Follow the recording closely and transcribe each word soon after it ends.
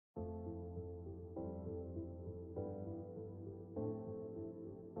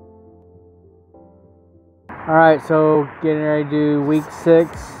All right, so getting ready to do week 6,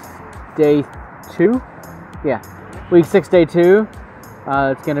 day 2. Yeah, week 6, day 2.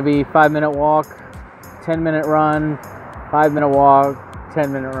 It's going to be 5-minute walk, 10-minute run, 5-minute walk,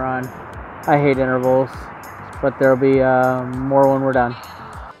 10-minute run. I hate intervals, but there'll be more when we're done.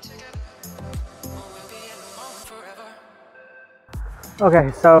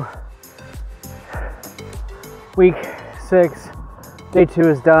 Okay, so week 6, day 2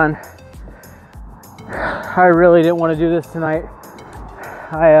 is done. I really didn't want to do this tonight.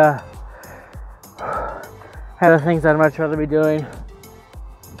 I had other things I'd much rather be doing,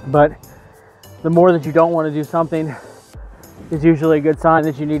 but the more that you don't want to do something is usually a good sign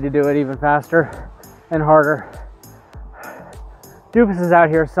that you need to do it even faster and harder. Doofus is out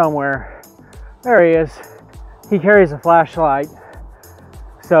here somewhere. There he is. He carries a flashlight,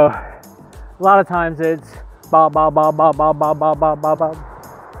 so a lot of times it's bob, bob, bob, bob, bob, bob, bob, bob, bob, bob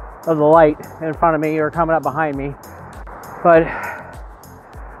of the light in front of me or coming up behind me. But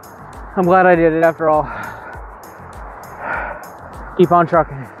I'm glad I did it after all. Keep on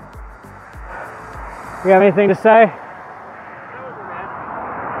trucking. You have anything to say? That wasn't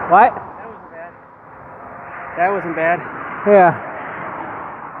bad. What? That wasn't bad. That wasn't bad.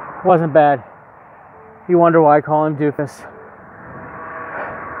 Yeah. Wasn't bad. You wonder why I call him Doofus.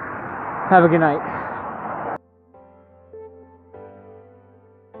 Have a good night.